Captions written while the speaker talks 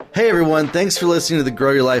Hey everyone, thanks for listening to the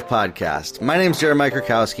Grow Your Life podcast. My name is Jeremiah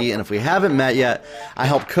Krakowski, and if we haven't met yet, I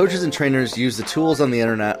help coaches and trainers use the tools on the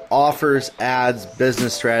internet, offers, ads,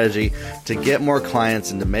 business strategy to get more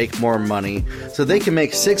clients and to make more money so they can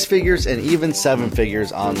make 6 figures and even 7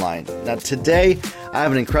 figures online. Now today, I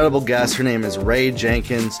have an incredible guest. Her name is Ray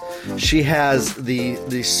Jenkins. She has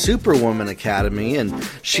the Superwoman Academy, and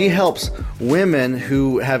she helps women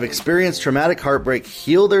who have experienced traumatic heartbreak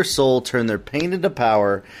heal their soul, turn their pain into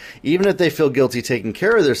power, even if they feel guilty taking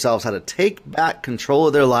care of themselves, how to take back control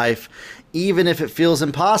of their life, even if it feels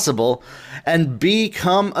impossible, and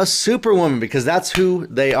become a superwoman, because that's who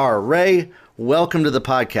they are. Ray, welcome to the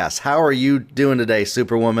podcast. How are you doing today,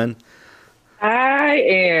 Superwoman? I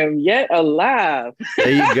am yet alive.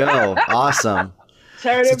 There you go. Awesome.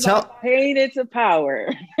 Turning my pain into power.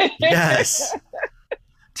 Yes.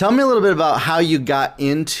 Tell me a little bit about how you got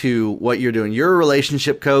into what you're doing. You're a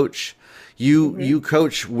relationship coach. You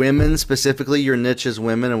coach women specifically. Your niche is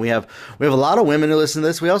women, and we have a lot of women who listen to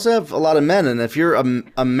this. We also have a lot of men, and if you're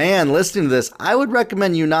a man listening to this, I would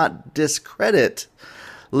recommend you not discredit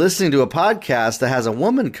listening to a podcast that has a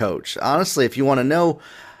woman coach. Honestly, if you want to know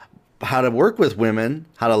how to work with women,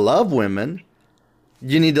 how to love women,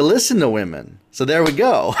 you need to listen to women. So there we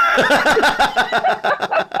go.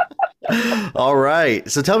 All right.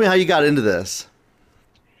 So tell me how you got into this.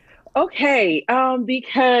 Okay.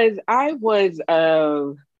 Because I was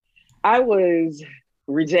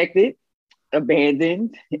rejected,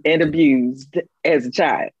 abandoned, and abused as a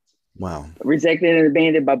child. Wow. Rejected and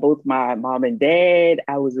abandoned by both my mom and dad.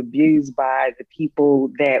 I was abused by the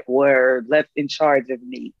people that were left in charge of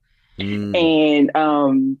me. And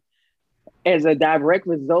as a direct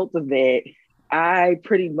result of that, I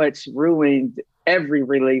pretty much ruined every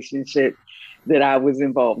relationship that I was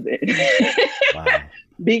involved in. Wow.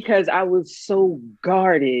 Because I was so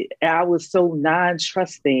guarded, I was so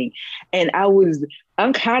non-trusting, and I was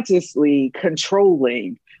unconsciously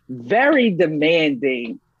controlling, very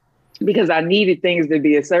demanding, because I needed things to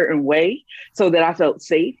be a certain way so that I felt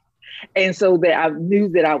safe and so that I knew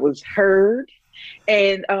that I was heard.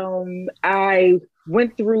 And I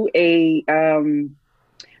went through a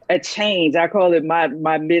change. I call it my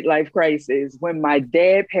midlife crisis when my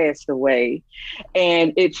dad passed away,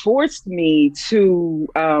 and it forced me to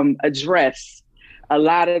address a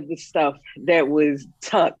lot of the stuff that was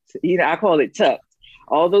tucked. You know, I call it tucked.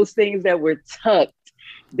 All those things that were tucked,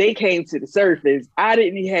 they came to the surface. I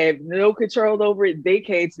didn't have no control over it. They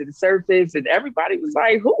came to the surface, and everybody was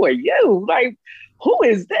like, "Who are you? Like, who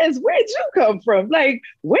is this? Where'd you come from? Like,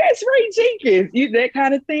 where's Ray Jenkins?" That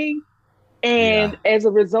kind of thing. And as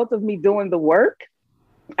a result of me doing the work,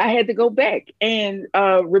 I had to go back and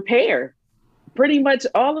repair pretty much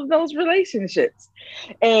all of those relationships.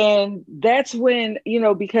 And that's when,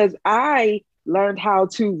 because I learned how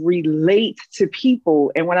to relate to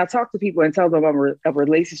people. And when I talk to people and tell them I'm a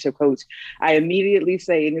relationship coach, I immediately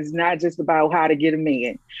say, and it's not just about how to get a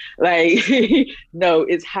man. Like, no,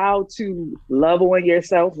 it's how to love on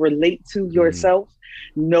yourself, relate to yourself,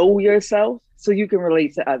 know yourself, so you can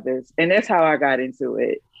relate to others. And that's how I got into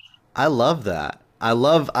it. I love that. I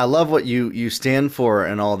love what you stand for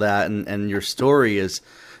and all that. And your story is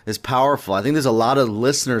powerful. I think there's a lot of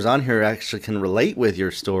listeners on here who actually can relate with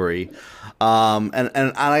your story. And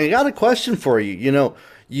I got a question for you.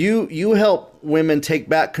 You help women take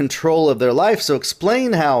back control of their life. So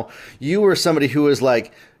explain how you were somebody who was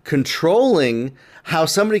like controlling, how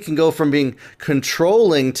somebody can go from being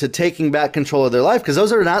controlling to taking back control of their life, because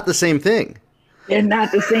those are not the same thing. They're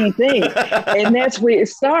not the same thing. And that's where it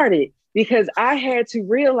started, because I had to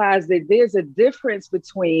realize that there's a difference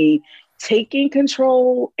between taking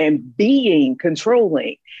control and being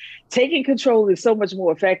controlling. Taking control is so much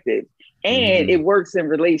more effective, and it works in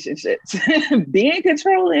relationships. Being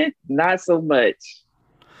controlling, not so much.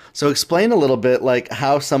 So explain a little bit like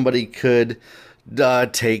how somebody could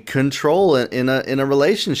take control in a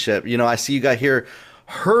relationship. I see you got here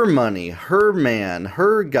her money, her man,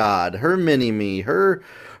 her God, her mini-me, her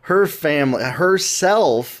family,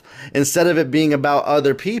 herself, instead of it being about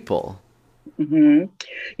other people. Mm-hmm.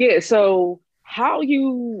 Yeah. So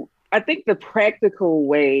I think the practical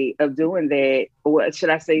way of doing that, or should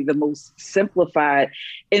I say the most simplified,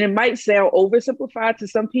 and it might sound oversimplified to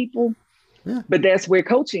some people, but that's where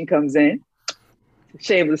coaching comes in.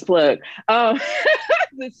 Shameless plug. The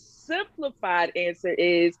simplified answer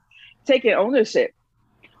is taking ownership.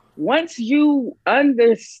 Once you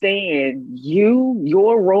understand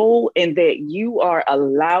your role, and that you are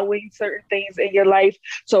allowing certain things in your life.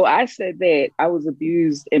 So I said that I was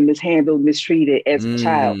abused and mishandled, mistreated as a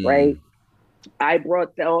child, right? I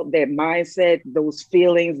brought that mindset, those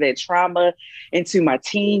feelings, that trauma into my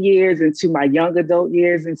teen years, into my young adult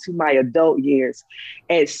years, into my adult years.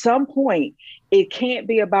 At some point, it can't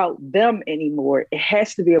be about them anymore. It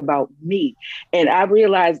has to be about me. And I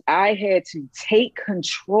realized I had to take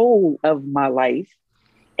control of my life.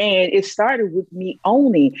 And it started with me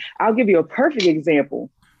owning. I'll give you a perfect example.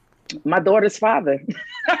 My daughter's father.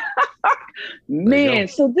 Man,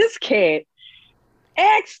 so this cat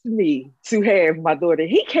asked me to have my daughter.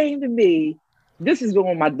 He came to me. This is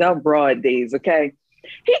during my dumb broad days, okay?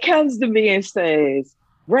 He comes to me and says,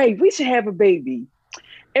 Ray, we should have a baby.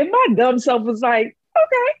 And my dumb self was like,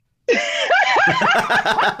 okay.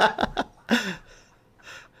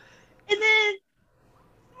 And then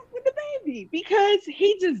with the baby, because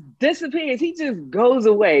he just disappears. He just goes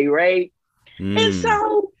away, right? And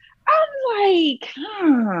so I'm like,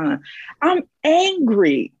 I'm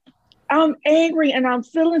angry. And I'm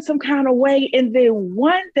feeling some kind of way. And then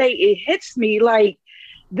one day it hits me like,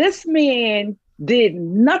 this man did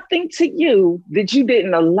nothing to you that you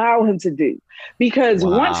didn't allow him to do. Because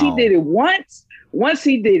once he did it once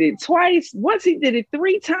he did it twice, once he did it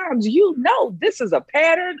 3 times, you know, this is a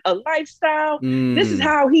pattern, a lifestyle. This is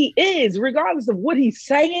how he is, regardless of what he's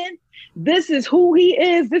saying. This is who he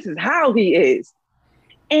is. This is how he is.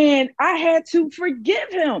 And I had to forgive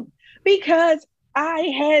him because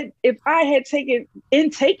if I had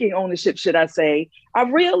taken ownership, should I say, I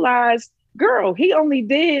realized, girl, he only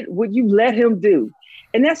did what you let him do.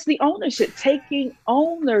 And that's the ownership, taking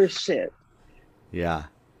ownership. Yeah.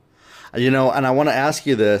 And I want to ask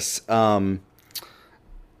you this.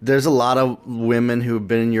 There's a lot of women who've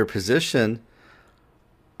been in your position,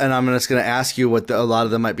 and I'm just going to ask you what a lot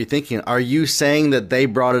of them might be thinking. Are you saying that they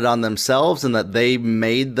brought it on themselves and that they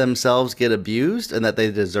made themselves get abused and that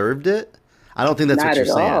they deserved it? I don't think that's what you're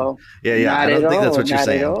saying. Yeah. I don't think that's what you're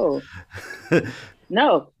saying.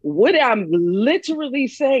 No, what I'm literally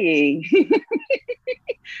saying.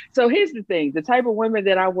 So here's the thing. The type of women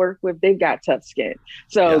that I work with, they've got tough skin.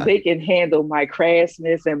 So they can handle my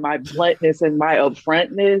crassness and my bluntness and my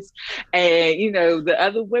upfrontness. And, the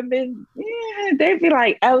other women, they'd be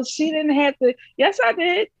like, oh, she didn't have to. Yes, I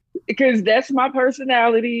did. Because that's my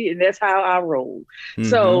personality and that's how I roll. Mm-hmm.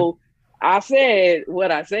 So I said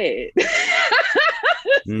what I said.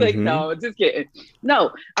 Like, no, just kidding.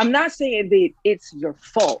 No, I'm not saying that it's your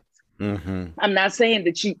fault. I'm not saying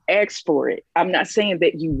that you asked for it. I'm not saying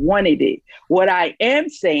that you wanted it. What I am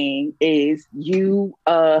saying is you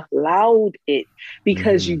allowed it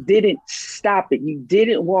because you didn't stop it. You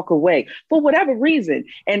didn't walk away for whatever reason.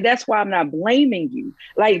 And that's why I'm not blaming you.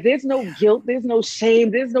 Like, there's no guilt. There's no shame.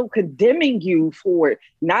 There's no condemning you for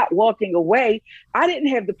not walking away. I didn't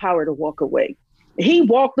have the power to walk away. He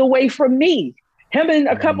walked away from me, him and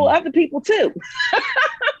a couple other people too.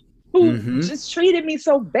 Who just treated me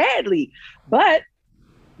so badly. But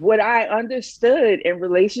what I understood in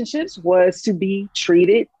relationships was to be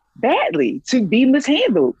treated badly, to be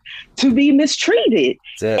mishandled, to be mistreated.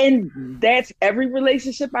 And that's every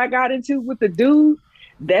relationship I got into with the dude.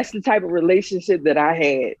 That's the type of relationship that I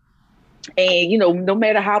had. And, no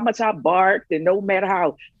matter how much I barked and no matter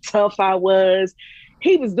how tough I was,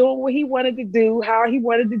 he was doing what he wanted to do, how he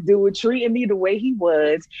wanted to do it, treating me the way he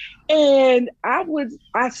was. And I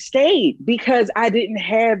stayed because I didn't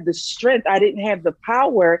have the strength. I didn't have the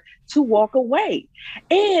power to walk away.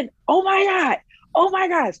 And oh my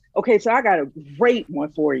gosh. Okay, so I got a great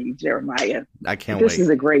one for you, Jeremiah. I can't wait. This is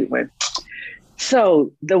a great one.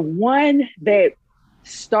 So the one that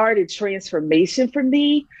started transformation for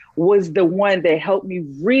me was the one that helped me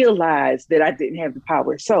realize that I didn't have the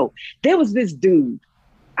power. So there was this dude.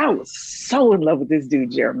 I was so in love with this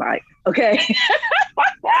dude, Jeremiah. Okay.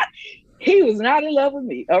 He was not in love with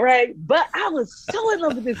me. All right. But I was so in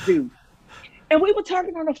love with this dude. And we were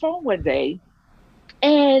talking on the phone one day.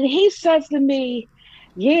 And he says to me,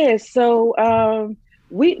 yeah, so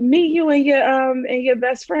you and your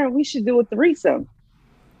best friend, we should do a threesome.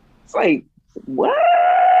 It's like, what?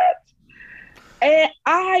 And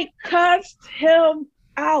I cussed him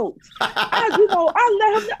out. I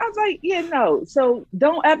let him. I was like, no. So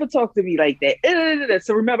don't ever talk to me like that.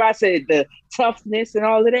 So remember, I said the toughness and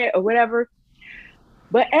all of that or whatever.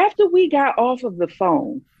 But after we got off of the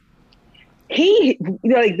phone,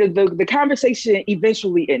 the conversation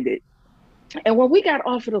eventually ended. And when we got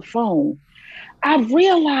off of the phone, I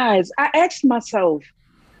realized, I asked myself,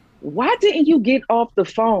 why didn't you get off the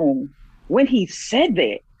phone when he said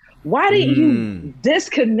that? Why didn't you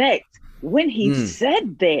disconnect when he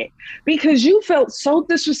said that? Because you felt so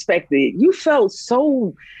disrespected. You felt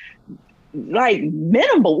so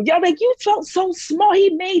minimal. You felt so small.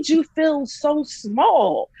 He made you feel so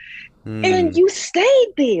small. And you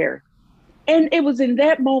stayed there. And it was in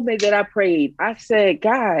that moment that I prayed. I said,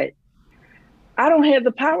 God, I don't have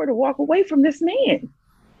the power to walk away from this man.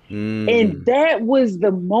 And that was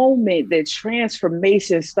the moment that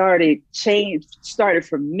transformation started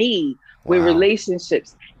for me, with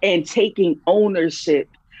relationships and taking ownership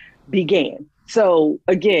began. So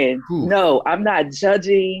again, no, I'm not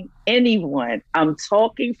judging anyone. I'm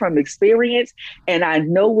talking from experience, and I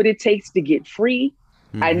know what it takes to get free.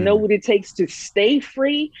 I know what it takes to stay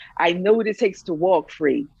free. I know what it takes to walk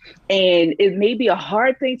free. And it may be a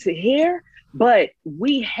hard thing to hear, but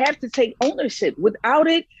we have to take ownership. Without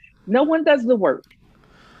it, no one does the work.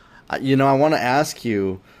 You know, I want to ask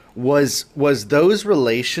you, was those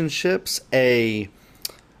relationships a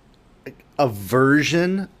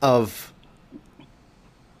version of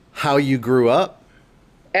how you grew up?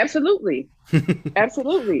 Absolutely.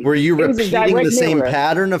 Absolutely. Were you repeating the same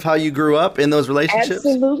pattern of how you grew up in those relationships?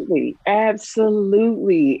 Absolutely.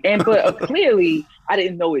 Absolutely. And but clearly I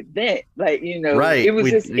didn't know it then. Like, you know, right.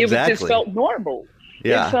 it just felt normal.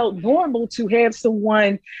 Yeah. It felt normal to have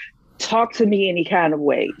someone talk to me any kind of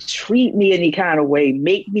way, treat me any kind of way,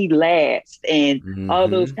 make me laugh, and all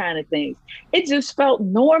those kind of things. It just felt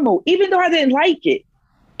normal, even though I didn't like it.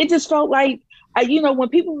 It just felt like, you know, when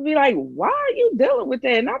people would be like, why are you dealing with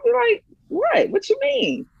that? And I'd be like, what you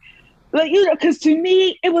mean? Like, you know, because to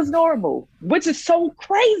me, it was normal, which is so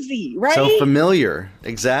crazy, right? So familiar.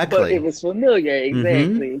 Exactly. But it was familiar.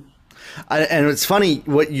 Exactly. And it's funny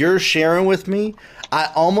what you're sharing with me. I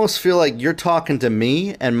almost feel like you're talking to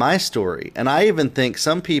me and my story. And I even think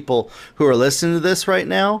some people who are listening to this right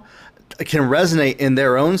now can resonate in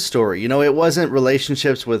their own story. You know, it wasn't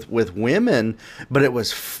relationships with women, but it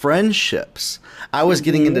was friendships. I was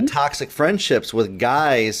getting into toxic friendships with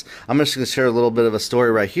guys. I'm just going to share a little bit of a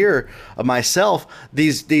story right here of myself.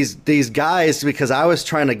 These guys, because I was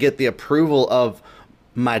trying to get the approval of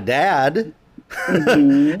my dad.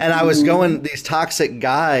 And I was going these toxic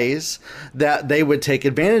guys that they would take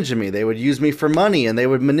advantage of me. They would use me for money, and they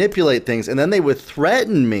would manipulate things, and then they would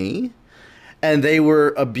threaten me. And they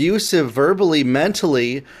were abusive verbally,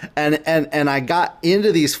 mentally, and I got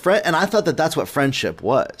into these and I thought that that's what friendship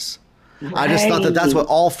was. Right. I just thought that that's what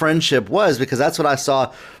all friendship was, because that's what I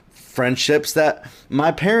saw friendships that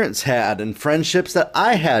my parents had and friendships that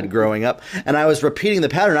I had growing up. And I was repeating the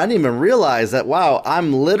pattern. I didn't even realize that, wow,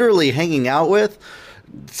 I'm literally hanging out with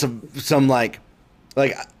some like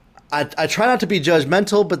I try not to be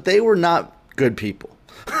judgmental, but they were not good people.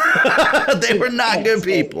 They were not good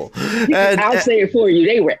people. I'll say it for you.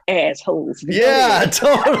 They were assholes. Yeah,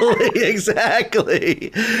 totally.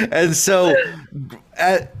 Exactly. And so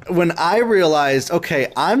when I realized,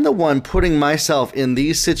 okay, I'm the one putting myself in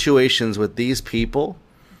these situations with these people.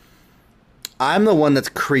 I'm the one that's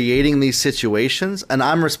creating these situations, and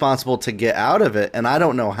I'm responsible to get out of it, and I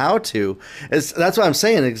don't know how to. That's what I'm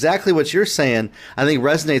saying. Exactly what you're saying, I think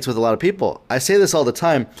resonates with a lot of people. I say this all the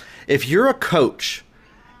time. If you're a coach,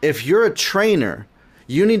 if you're a trainer,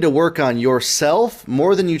 you need to work on yourself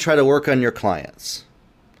more than you try to work on your clients.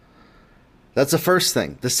 That's the first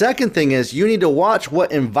thing. The second thing is you need to watch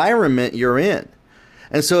what environment you're in.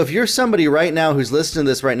 And so if you're somebody right now who's listening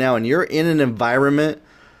to this right now and you're in an environment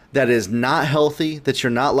that is not healthy, that you're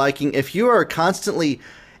not liking, if you are constantly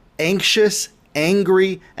anxious,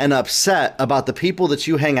 angry, and upset about the people that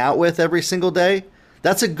you hang out with every single day,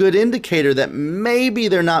 that's a good indicator that maybe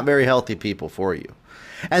they're not very healthy people for you.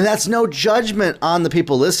 And that's no judgment on the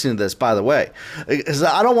people listening to this, by the way.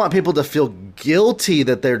 I don't want people to feel guilty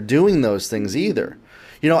that they're doing those things either.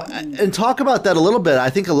 You know, and talk about that a little bit.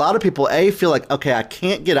 I think a lot of people, feel like, okay, I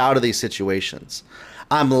can't get out of these situations.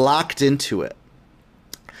 I'm locked into it.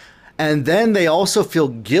 And then they also feel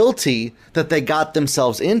guilty that they got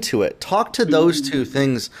themselves into it. Talk to those two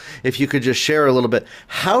things, if you could just share a little bit.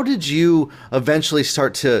 How did you eventually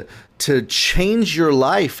start to change your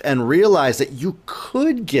life and realize that you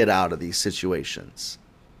could get out of these situations?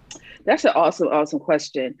 That's an awesome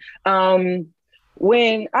question.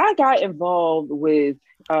 When I got involved with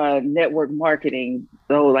network marketing,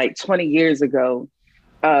 though, like 20 years ago,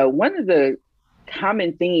 one of the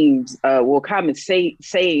common themes, common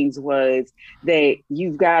sayings was that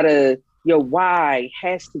your why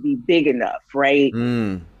has to be big enough, right?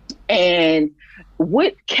 And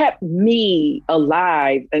what kept me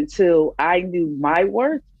alive until I knew my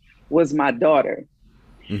worth was my daughter.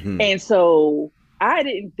 And so I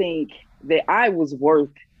didn't think that I was worth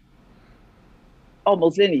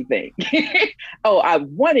almost anything. I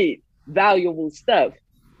wanted valuable stuff,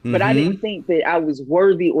 but I didn't think that I was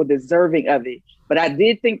worthy or deserving of it. But I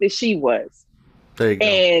did think that she was. There you go.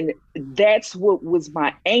 And that's what was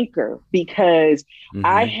my anchor, because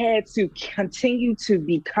I had to continue to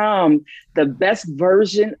become the best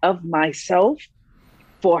version of myself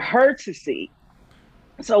for her to see.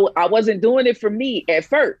 So I wasn't doing it for me at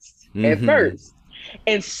first.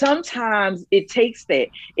 And sometimes it takes that.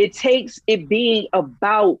 It takes it being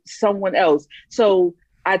about someone else. So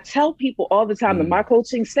I tell people all the time in my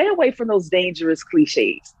coaching, stay away from those dangerous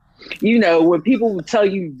cliches. You know, when people will tell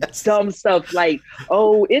you dumb stuff like,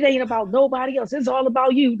 oh, it ain't about nobody else, it's all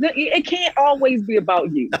about you. It can't always be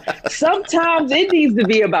about you. Sometimes it needs to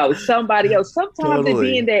be about somebody else. Sometimes it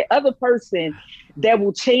being that other person that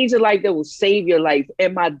will change your life, that will save your life.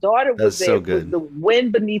 And my daughter was there, was the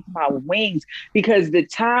wind beneath my wings, because the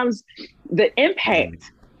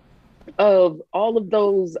impact of all of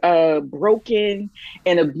those broken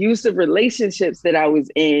and abusive relationships that I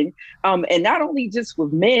was in, and not only just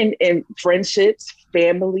with men and friendships,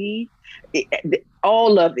 family,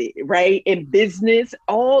 all of it, right? In business,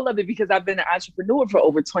 all of it, because I've been an entrepreneur for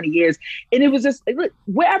over 20 years. And it was just, look,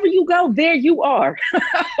 wherever you go, there you are.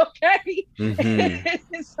 Okay.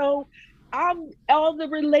 So all the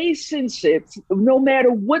relationships, no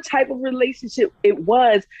matter what type of relationship it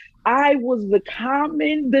was, I was the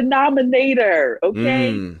common denominator. Okay.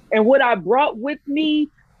 And what I brought with me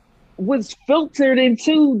was filtered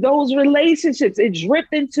into those relationships. It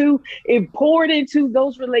dripped into, it poured into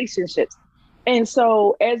those relationships. And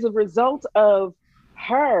so as a result of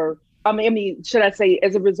her, should I say,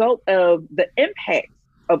 as a result of the impact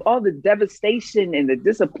of all the devastation and the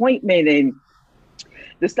disappointment and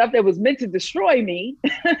the stuff that was meant to destroy me,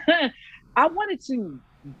 I wanted to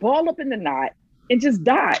ball up in the knot and just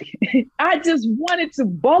die. I just wanted to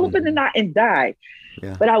ball up in the knot and die.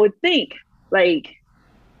 Yeah. But I would think, like,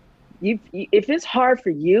 if it's hard for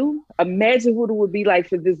you, imagine what it would be like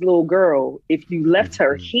for this little girl if you left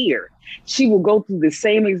her here. She will go through the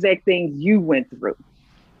same exact things you went through.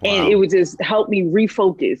 Wow. And it would just help me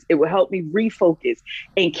refocus. It would help me refocus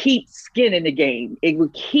and keep skin in the game. It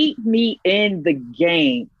would keep me in the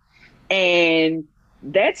game. And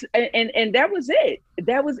that was it.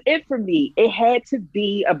 That was it for me. It had to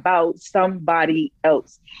be about somebody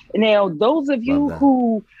else. Now, those of you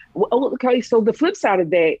who, okay, so the flip side of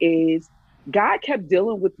that is God kept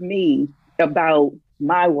dealing with me about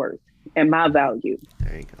my worth and my value.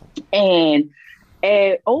 There you go. And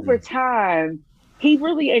over time, he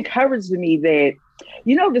really encouraged me that,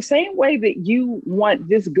 you know, the same way that you want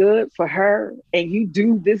this good for her and you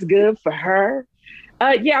do this good for her,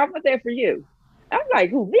 yeah, I want that for you. I'm like,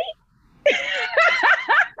 who, me?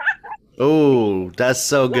 Oh, that's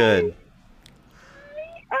so good.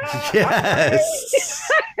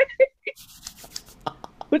 Yes.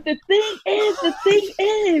 But the thing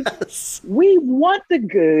is, we want the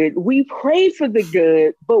good, we pray for the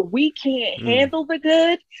good, but we can't handle the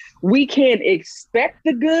good, we can't expect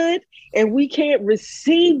the good, and we can't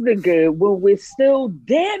receive the good when we're still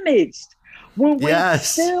damaged, when we're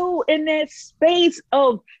still in that space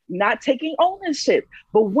of not taking ownership.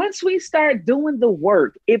 But once we start doing the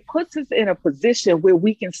work, it puts us in a position where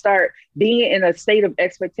we can start being in a state of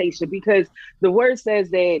expectation, because the word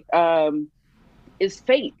says that it's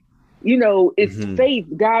faith. You know, it's faith.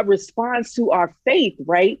 God responds to our faith,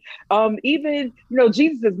 right? Even, you know,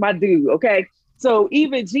 Jesus is my dude, okay? So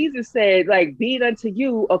even Jesus said, like, be it unto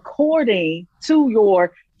you according to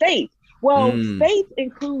your faith. Well, faith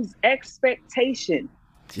includes expectation.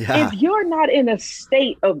 Yeah. If you're not in a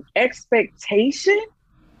state of expectation,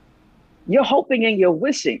 you're hoping and you're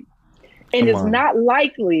wishing. And it's not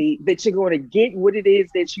likely that you're going to get what it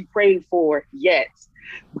is that you prayed for yet.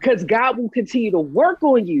 Because God will continue to work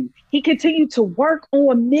on you. He continued to work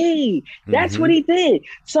on me. That's what he did.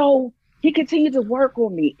 So he continued to work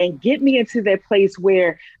on me and get me into that place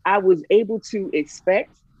where I was able to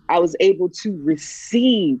expect, I was able to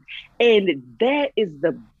receive. And that is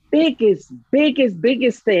the biggest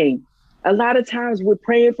thing. A lot of times we're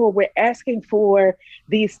praying for, we're asking for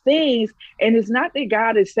these things. And it's not that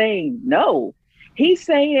God is saying no. He's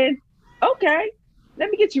saying, okay, let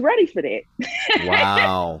me get you ready for that.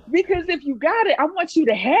 Wow. Because if you got it, I want you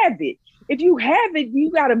to have it. If you have it, you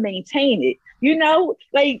got to maintain it. You know,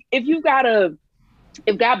 like if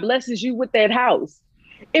God blesses you with that house,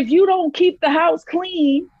 if you don't keep the house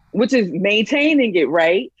clean, which is maintaining it,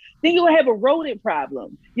 right, then you'll have a rodent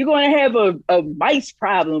problem. You're going to have a mice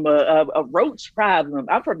problem, a roach problem.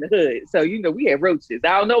 I'm from the hood, so, you know, we have roaches.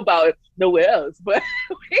 I don't know about it nowhere else, but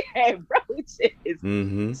we have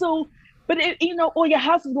roaches. So, but you know, or your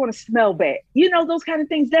house is going to smell bad. You know, those kind of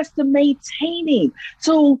things. That's the maintaining.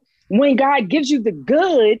 So when God gives you the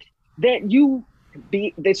good that you're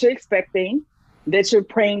expecting, that you're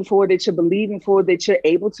praying for, that you're believing for, that you're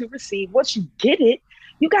able to receive. Once you get it,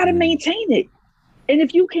 you got to maintain it. And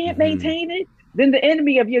if you can't maintain it, then the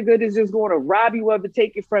enemy of your good is just going to rob you of it,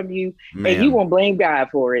 take it from you, and you won't blame God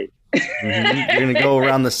for it. You're going to go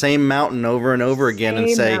around the same mountain over and over again and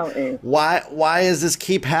say, why does this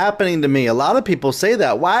keep happening to me? A lot of people say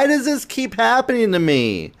that. Why does this keep happening to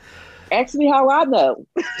me? Ask me how I know.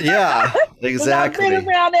 Yeah, exactly. I've been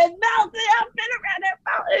around that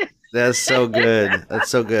mountain. That's so good. That's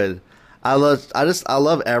so good. I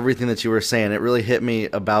love everything that you were saying. It really hit me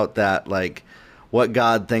about that, like what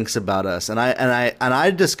God thinks about us. And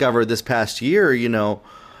I discovered this past year, you know,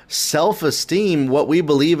 self-esteem, what we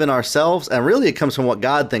believe in ourselves, and really it comes from what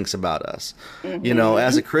God thinks about us. You know,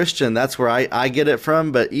 as a Christian, that's where I get it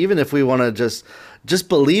from. But even if we want to just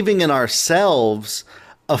believing in ourselves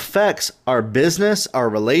affects our business, our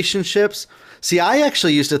relationships. See, I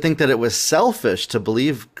actually used to think that it was selfish to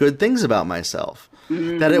believe good things about myself.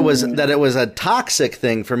 That it was a toxic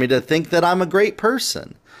thing for me to think that I'm a great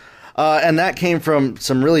person. And that came from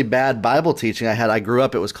some really bad Bible teaching I had. I grew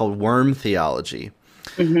up, it was called worm theology.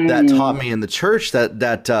 That taught me in the church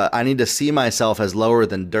that I need to see myself as lower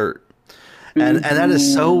than dirt. And that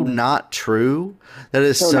is so not true. That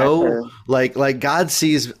is so like God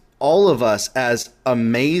sees all of us as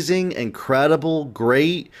amazing, incredible,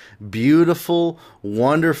 great, beautiful,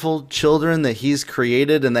 wonderful children that he's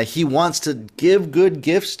created and that he wants to give good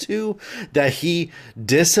gifts to, that he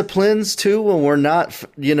disciplines to when we're not,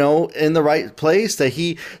 you know, in the right place, that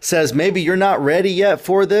he says, maybe you're not ready yet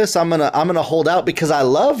for this. I'm going to hold out because I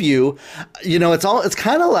love you. You know, it's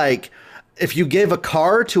kind of like if you give a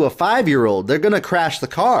car to a 5-year-old, they're going to crash the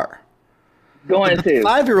car. The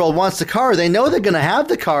 5-year-old wants the car. They know they're going to have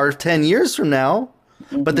the car 10 years from now,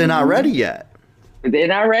 but they're not ready yet. They're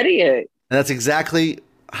not ready yet. And that's exactly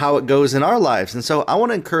how it goes in our lives. And so I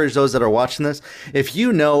want to encourage those that are watching this. If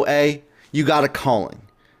you know, you got a calling,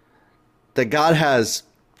 that God has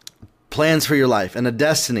plans for your life and a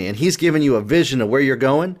destiny, and he's given you a vision of where you're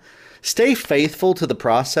going, stay faithful to the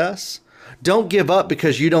process. Don't give up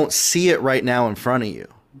because you don't see it right now in front of you.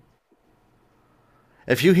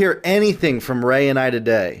 If you hear anything from Ray and I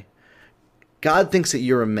today, God thinks that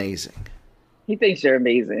you're amazing. He thinks you're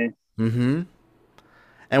amazing. And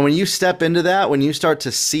when you step into that, when you start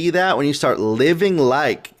to see that, when you start living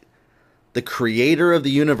like the creator of the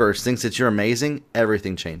universe thinks that you're amazing,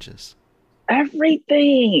 everything changes.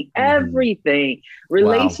 Everything.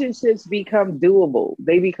 Relationships become doable.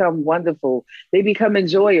 They become wonderful. They become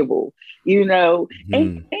enjoyable, you know,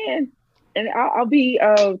 and I'll be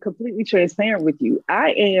completely transparent with you.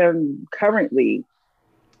 I am currently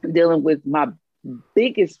dealing with my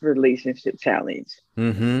biggest relationship challenge.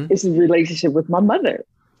 It's a relationship with my mother.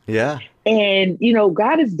 Yeah. And, you know,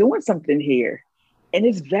 God is doing something here. And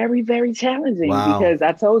it's very, very challenging because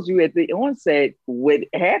I told you at the onset what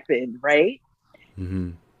happened, right?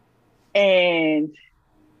 And,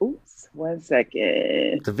 oops, 1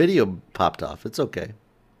 second. The video popped off. It's okay.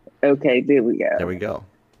 Okay, there we go. There we go.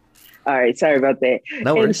 All right, sorry about that.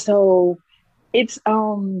 No worries. And so it's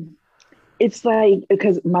like,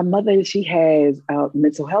 because my mother, she has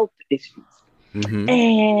mental health issues.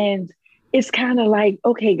 And it's kind of like,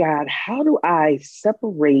 okay, God, how do I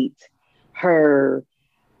separate her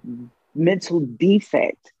mental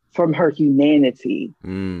defect from her humanity?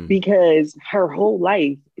 Because her whole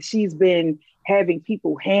life, she's been having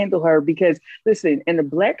people handle her because, listen, in the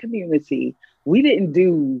Black community, we didn't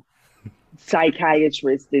do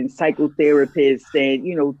psychiatrists and psychotherapists and,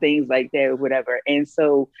 you know, things like that or whatever. And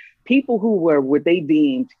so people who were what they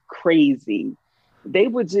deemed crazy, they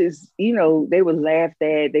would just, you know, they were laughed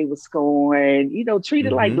at, they were scorned, you know,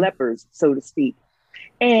 treated like lepers, so to speak.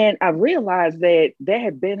 And I realized that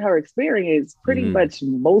had been her experience pretty much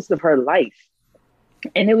most of her life.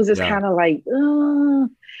 And it was just kind of like,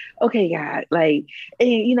 okay, God, like, and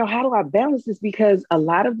you know, how do I balance this? Because a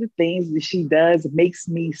lot of the things that she does makes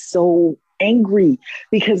me so angry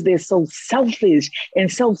because they're so selfish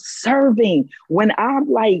and self-serving when I'm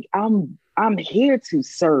like, I'm here to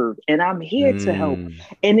serve and I'm here to help.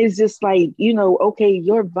 And it's just like, you know, okay,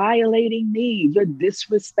 you're violating me. You're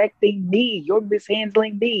disrespecting me. You're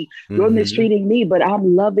mishandling me. You're mistreating me, but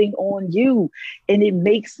I'm loving on you. And it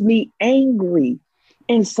makes me angry.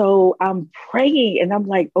 And so I'm praying and I'm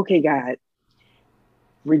like, okay, God,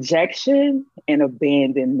 rejection and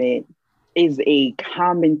abandonment is a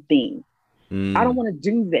common theme. I don't want to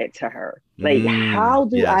do that to her. Like, how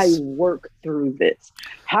do I work through this?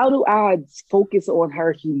 How do I focus on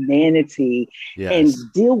her humanity and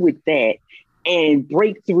deal with that and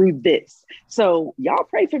break through this? So y'all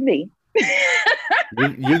pray for me.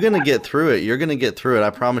 You're going to get through it. You're going to get through it. I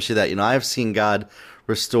promise you that. You know, I've seen God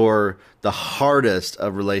restore the hardest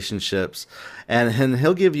of relationships, and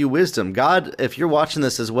he'll give you wisdom. God, if you're watching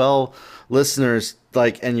this as well, listeners,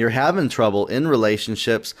 like, and you're having trouble in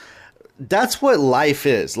relationships, that's what life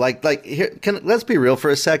is. Like here, let's be real for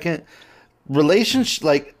a second. Relationship,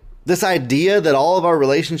 like, this idea that all of our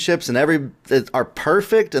relationships and are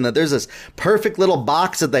perfect, and that there's this perfect little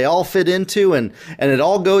box that they all fit into, and it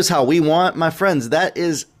all goes how we want, my friends, that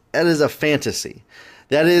is a fantasy.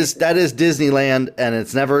 That is Disneyland, and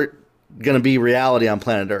it's never going to be reality on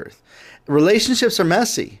planet Earth. Relationships are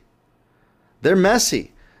messy. They're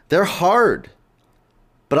messy. They're hard.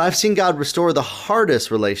 But I've seen God restore the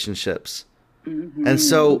hardest relationships. Mm-hmm. And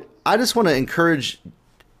so I just want to encourage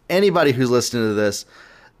anybody who's listening to this,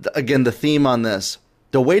 again, the theme on this,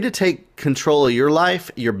 the way to take control of your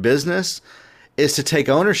life, your business, is to take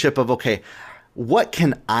ownership of, okay, what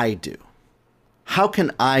can I do? How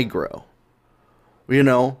can I grow? You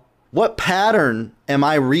know, what pattern am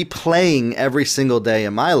I replaying every single day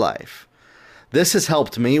in my life? This has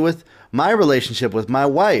helped me with my relationship with my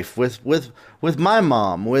wife, with my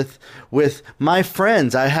mom, with my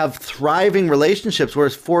friends. I have thriving relationships,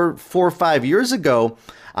 whereas 4 or 5 years ago,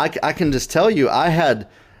 I can just tell you, I had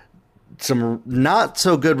some not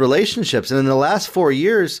so good relationships. And in the last 4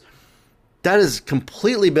 years, that has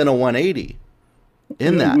completely been a 180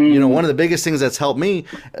 in that. Mm-hmm. You know, one of the biggest things that's helped me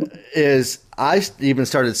is I even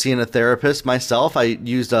started seeing a therapist myself. I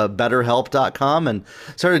used betterhelp.com and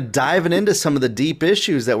started diving into some of the deep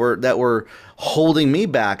issues that were holding me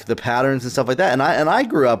back, the patterns and stuff like that. And I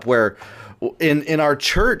grew up where in our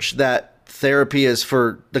church that therapy is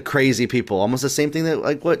for the crazy people, almost the same thing that,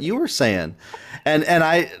 like, what you were saying. And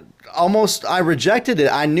I rejected it.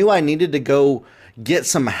 I knew I needed to go get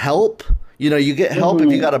some help. You know, you get help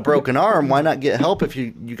if you got a broken arm. Why not get help if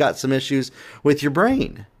you got some issues with your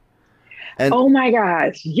brain? And oh my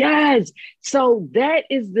gosh, yes. So that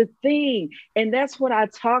is the thing. And that's what I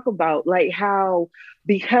talk about, like how,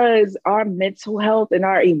 because our mental health and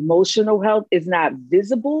our emotional health is not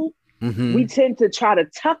visible, we tend to try to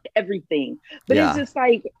tuck everything. But it's just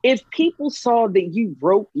like, if people saw that you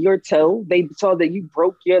broke your toe, they saw that you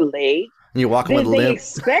broke your leg, you're walking with a limp. They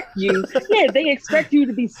expect you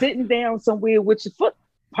to be sitting down somewhere with your foot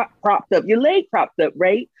propped up, your leg propped up,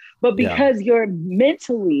 right? But because you're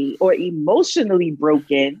mentally or emotionally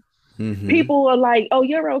broken, people are like, oh,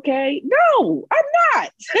 you're okay. No, I'm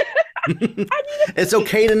not. It's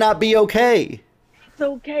okay to not be okay. It's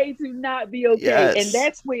okay to not be okay. Yes. And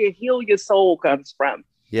that's where Heal Your Soul comes from.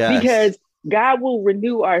 Yes. Because God will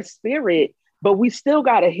renew our spirit, but we still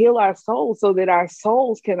got to heal our souls so that our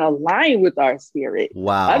souls can align with our spirit.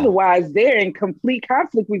 Wow. Otherwise, they're in complete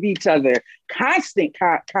conflict with each other, constant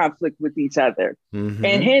conflict with each other.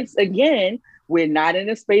 And hence, again, we're not in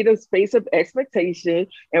a space of expectation,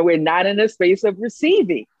 and we're not in a space of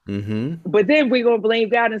receiving. But then we're going to blame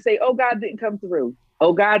God and say, oh, God didn't come through.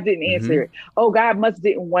 Oh, God didn't answer it. Oh, God must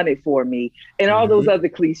didn't want it for me. And all those other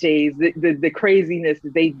cliches, the craziness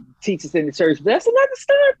that they teach us in the church. But that's another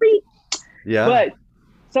story. Yeah. But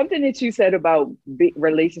something that you said about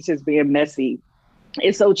relationships being messy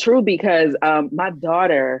is so true, because my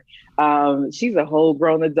daughter, she's a whole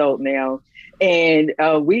grown adult now. And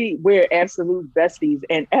we're absolute besties.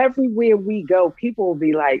 And everywhere we go, people will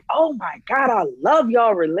be like, oh, my God, I love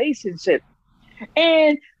y'all relationship.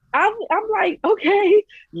 And I'm like, okay,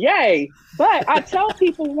 yay. But I tell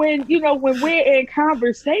people when we're in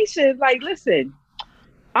conversation, like, listen,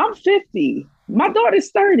 I'm 50. My daughter's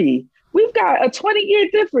 30. We've got a 20-year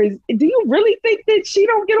difference. Do you really think that she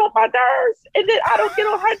don't get on my nerves and that I don't get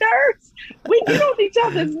on her nerves? We get on each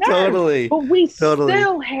other's nerves. Totally. But we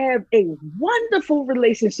still have a wonderful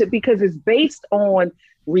relationship because it's based on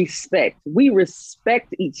respect. We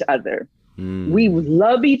respect each other. We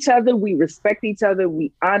love each other. We respect each other.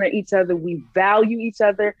 We honor each other. We value each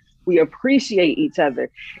other. We appreciate each other.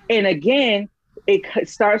 And again, it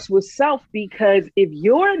starts with self, because if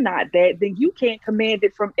you're not that, then you can't command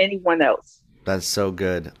it from anyone else. That's so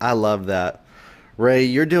good. I love that. Ray,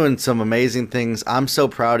 you're doing some amazing things. I'm so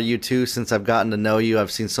proud of you too. Since I've gotten to know you,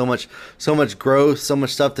 I've seen so much growth, so much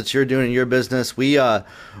stuff that you're doing in your business. We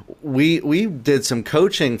did some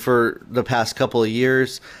coaching for the past couple of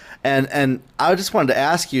years. And I just wanted to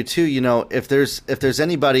ask you too, you know, if there's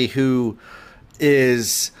anybody who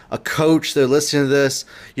is a coach, they're listening to this,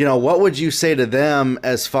 you know, what would you say to them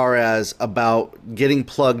as far as about getting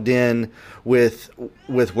plugged in with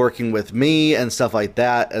working with me and stuff like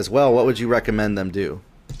that as well? What would you recommend them do?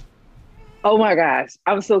 Oh my gosh,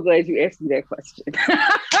 I'm so glad you asked me that question.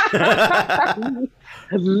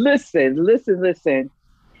 Listen.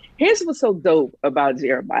 Here's what's so dope about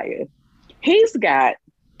Jeremiah. He's got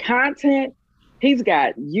content, he's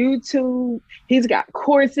got YouTube, he's got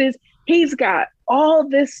courses, he's got all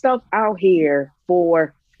this stuff out here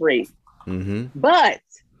for free. Mm-hmm. But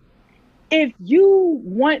if you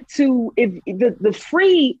want to, if the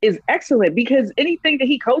free is excellent, because anything that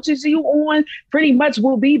he coaches you on pretty much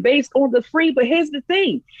will be based on the free. But here's the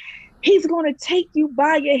thing. He's going to take you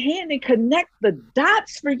by your hand and connect the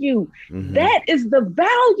dots for you. Mm-hmm. That is the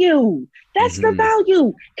value. That's the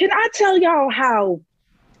value. Can I tell y'all how?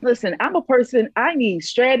 Listen, I'm a person, I need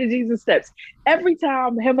strategies and steps. Every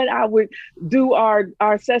time him and I would do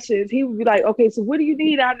our sessions, he would be like, okay, so what do you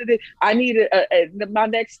need out of this? I need my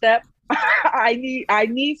next step. I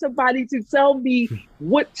need somebody to tell me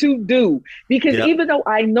what to do, because even though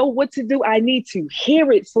I know what to do, I need to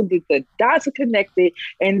hear it so that the dots are connected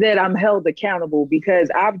and that I'm held accountable, because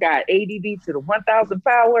I've got ADD to the 1,000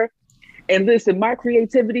 power. And listen, my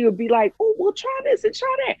creativity would be like, oh, well, try this and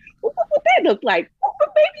try that. What would that look like? Oh,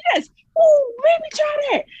 maybe this. Oh, maybe try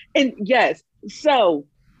that. And yes, so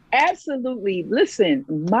absolutely. Listen,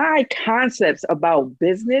 my concepts about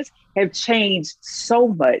business have changed so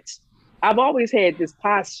much. I've always had this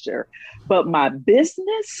posture, but my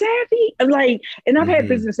business savvy, and I've had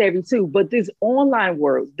business savvy too, but this online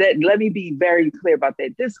world, let me be very clear about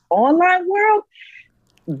that. This online world,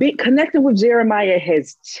 connecting with Jeremiah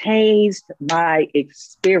has changed my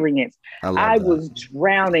experience. I was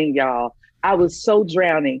drowning, y'all. I was so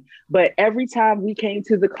drowning. But every time we came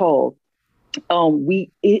to the call,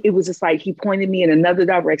 it was just like he pointed me in another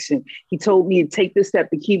direction. He told me to take this step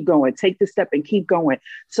and keep going, take this step and keep going.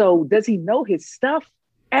 So does he know his stuff?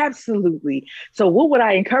 Absolutely. So what would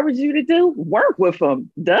I encourage you to do? Work with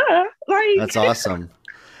him. Duh. That's awesome.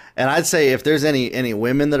 And I'd say if there's any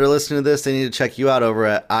women that are listening to this, they need to check you out over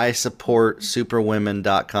at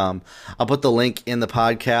isupportsuperwomen.com. I'll put the link in the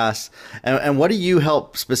podcast. And what do you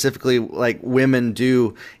help specifically women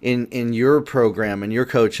do in your program and your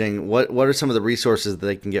coaching? What are some of the resources that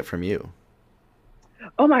they can get from you?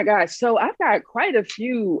 Oh my gosh. So I've got quite a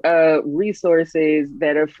few resources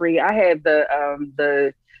that are free. I have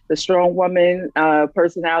the Strong Woman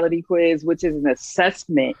Personality Quiz, which is an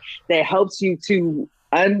assessment that helps you to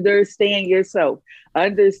understand yourself,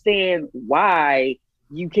 understand why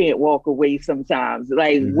you can't walk away sometimes,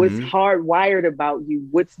 what's hardwired about you,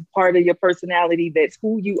 what's part of your personality that's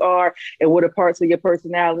who you are, and what are parts of your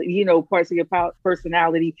personality, parts of your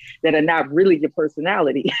personality that are not really your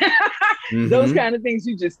personality. Those kind of things,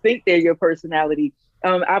 you just think they're your personality.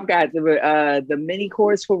 I've got the mini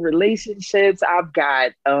course for relationships. I've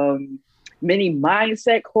got many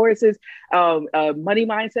mindset courses, money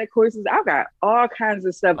mindset courses. I've got all kinds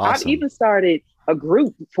of stuff. Awesome. I've even started a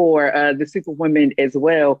group for the Superwomen as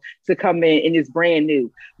well to come in, and it's brand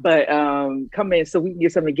new, but come in so we can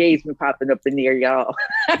get some engagement popping up in there, y'all.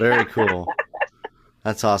 Very cool.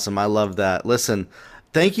 That's awesome. I love that. Listen,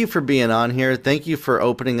 thank you for being on here. Thank you for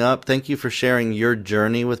opening up. Thank you for sharing your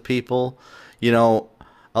journey with people.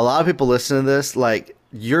 A lot of people listen to this,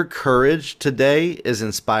 your courage today is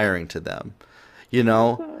inspiring to them.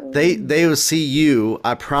 They will see you,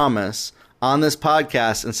 I promise, on this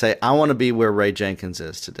podcast and say, I want to be where Ray Jenkins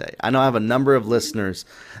is today. I know I have a number of listeners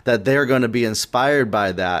that they're going to be inspired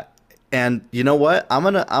by that. And you know what? I'm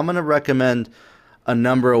going to recommend a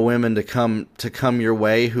number of women to come your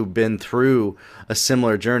way who've been through a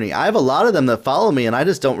similar journey. I have a lot of them that follow me, and I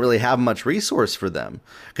just don't really have much resource for them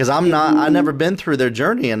because I've never been through their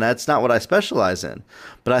journey, and that's not what I specialize in.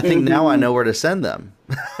 But I think now I know where to send them.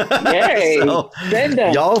 Yay, so send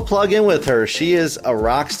them. Y'all plug in with her. She is a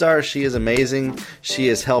rock star. She is amazing. She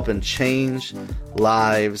is helping change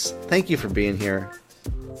lives. Thank you for being here.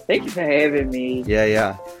 Thank you for having me.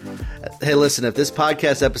 Yeah. Hey, listen, if this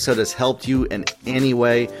podcast episode has helped you in any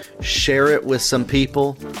way, share it with some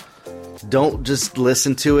people. Don't just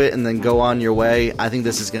listen to it and then go on your way. I think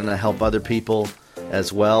this is going to help other people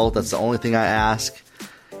as well. That's the only thing I ask.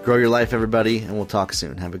 Grow your life, everybody, and we'll talk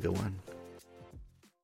soon. Have a good one.